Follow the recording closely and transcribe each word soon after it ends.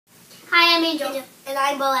I'm Angel. And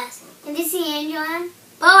I'm Boaz. And this is the Angel and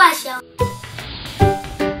Boaz Show.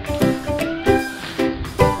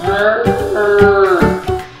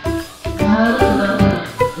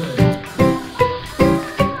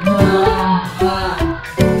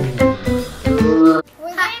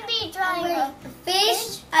 We're going to be drawing a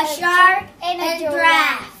fish, a shark, and a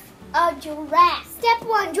giraffe. A giraffe. Step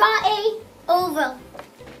 1, draw a oval.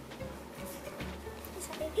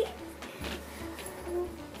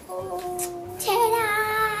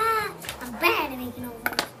 Ta-da! I'm bad at making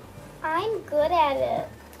ovals. I'm good at it.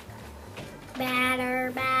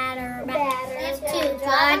 Batter. Step 2,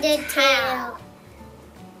 draw the tail.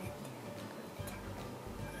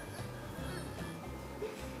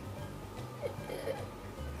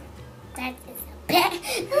 That is a bad.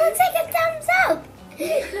 It looks like a thumbs up.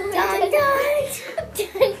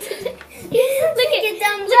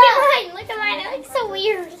 Look at mine. It looks so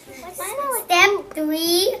weird. Step 3,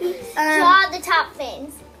 draw the top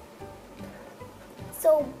fins. So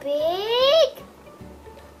big.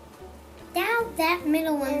 Now that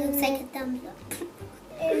middle one looks like a thumbs up.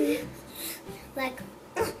 Like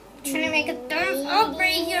trying to make a thumbs up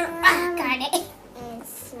right here. Got it. And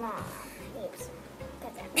small. Oops.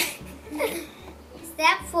 Got that.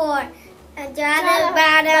 Step 4, draw the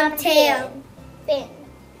bottom tail. Fin.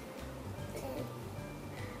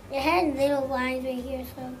 It had little lines right here,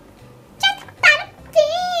 so.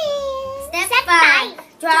 Step 5,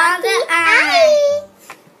 draw the eye.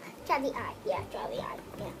 Draw the eye. Yeah, draw the eye.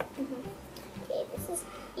 Yeah. Okay, this is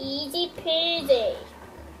easy peasy.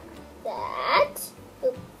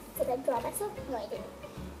 Oops, did I draw myself? No, I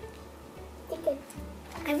didn't.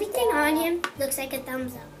 Everything on him looks like a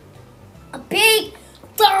thumbs up. A big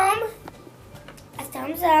thumb. A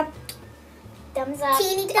thumbs up. Thumbs up.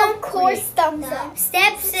 Teeny thumb. Of course, thumbs up.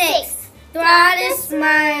 Step 6, draw the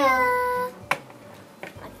smile.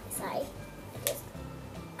 On the side.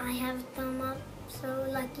 I have a thumb up. So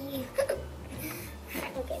lucky. Okay,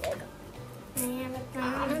 there we go. I have a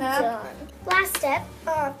thumbs up. Done. Last step,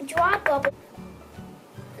 draw a bubble.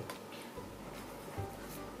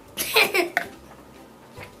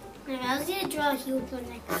 I was gonna draw a huge one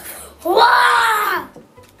like that. Wow!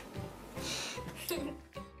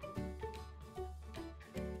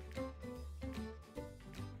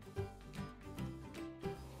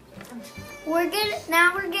 We're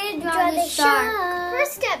gonna draw the shark.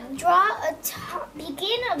 First step,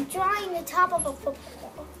 begin of drawing the top of a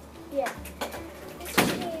football. Yeah.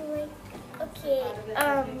 Okay.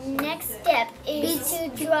 Next step is to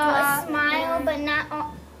draw a smile,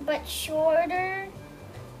 but shorter.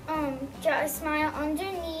 Draw a smile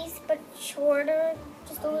underneath, but shorter,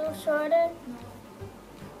 just a little shorter.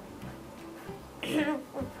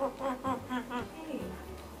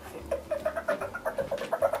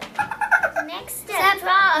 Next step,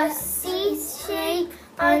 draw a C shape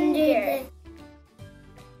under,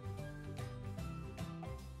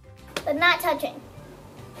 but not touching.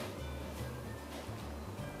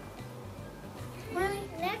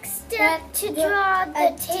 Next step, to draw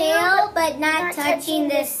the tail, but not touching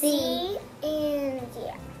the C. And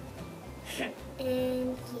yeah.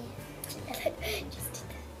 Just did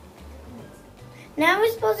that. Now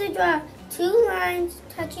we're supposed to draw 2 lines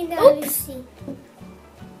touching the other C.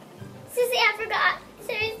 Sissy, I forgot.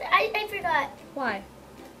 Seriously, I forgot. Why?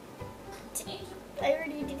 I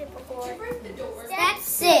already did it before. Step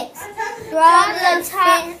 6. Draw the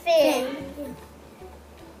top fin.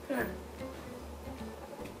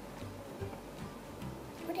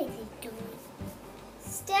 What is he doing?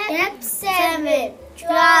 Step 7.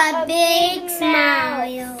 Draw a big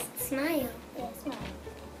smile. Smile? Yeah, smile.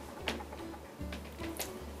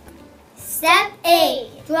 Step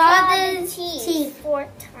 8. Draw the teeth 4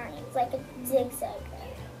 times, like a zigzag.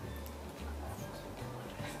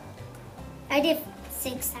 I did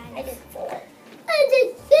 6 times. I did 4. I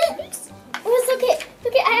did 6. It was okay.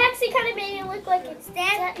 Okay, I actually kind of made it look like it's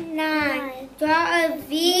Step 9. Draw a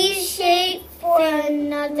V shape for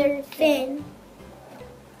another fin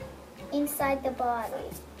inside the body.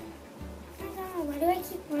 I don't know. Why do I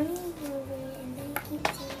keep running over it and then keep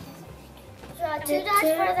saying that? Draw 2 dots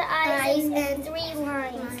for the eyes and 3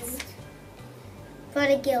 lines for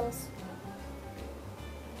the gills.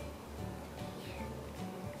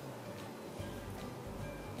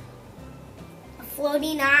 A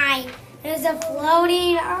floating eye. There's a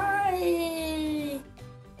floating eye.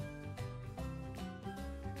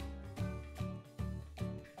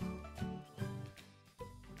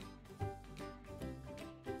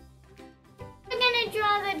 I'm gonna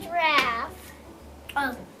draw the giraffe.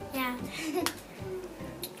 Oh, yeah.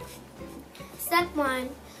 Step 1,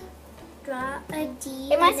 draw a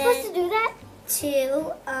D. Am I supposed to do that?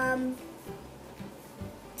 2,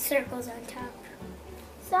 circles on top.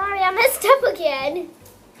 Sorry, I messed up again.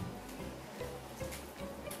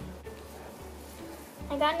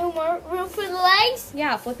 I got no more room for the legs?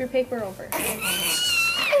 Yeah, flip your paper over. Okay,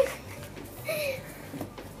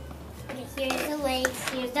 here's the legs,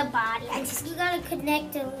 here's the body. You gotta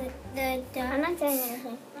connect the I'm not saying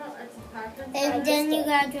anything. And then you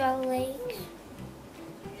gotta draw legs.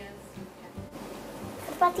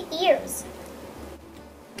 What about the ears?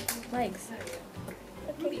 Legs.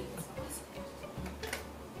 Okay.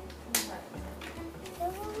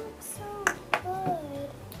 That looks so good.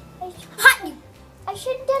 I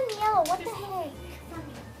should have done yellow. What the heck?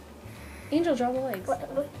 Angel, draw the legs. What?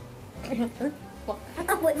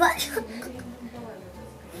 Wait, what?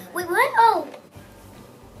 Wait, what? Oh.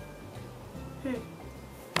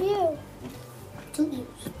 Ew. 2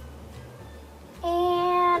 ears.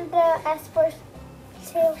 And as for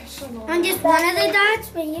tail. On just one of the dots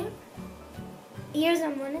for you? Ears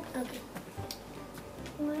on one of okay.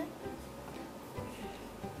 What?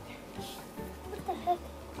 What the heck?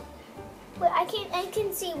 Wait, I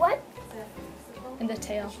can see what? And the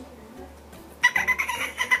tail.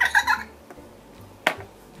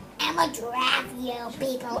 I'm a giraffe, you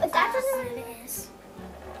people. If that doesn't what it is.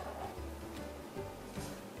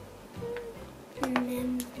 And then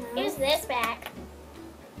here's this back.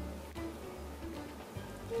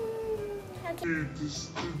 Okay.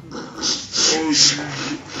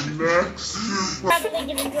 Probably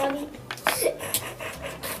gonna draw me.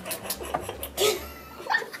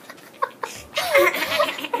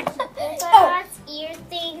 Ear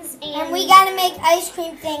things and we gotta make ice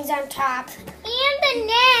cream things on top. And the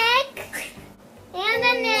neck. And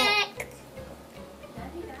the neck.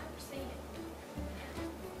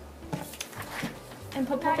 And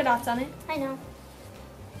put polka dots on it. I know.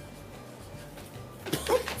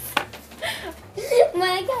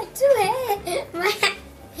 I got 2 heads.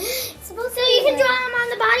 So you can draw them on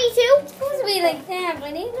the body too? It's supposed to be like that,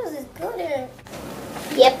 but Angel's is gooder.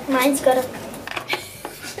 Yep, mine's gooder.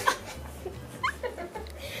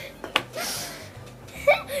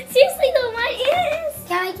 Seriously though, mine is.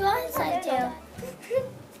 Can I draw inside too?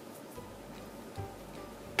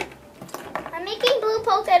 I'm making blue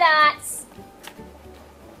polka dots.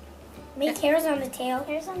 Make hairs on the tail.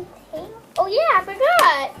 Hairs on the tail? Oh yeah, I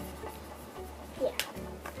forgot. Yeah.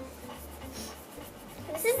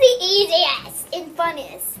 This is the easiest and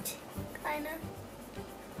funnest. Kinda.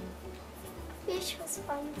 Fish was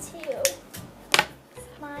fun too.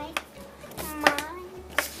 Mine.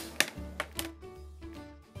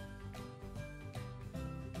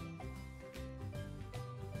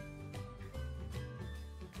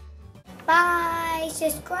 Bye,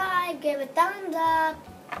 subscribe, give a thumbs up.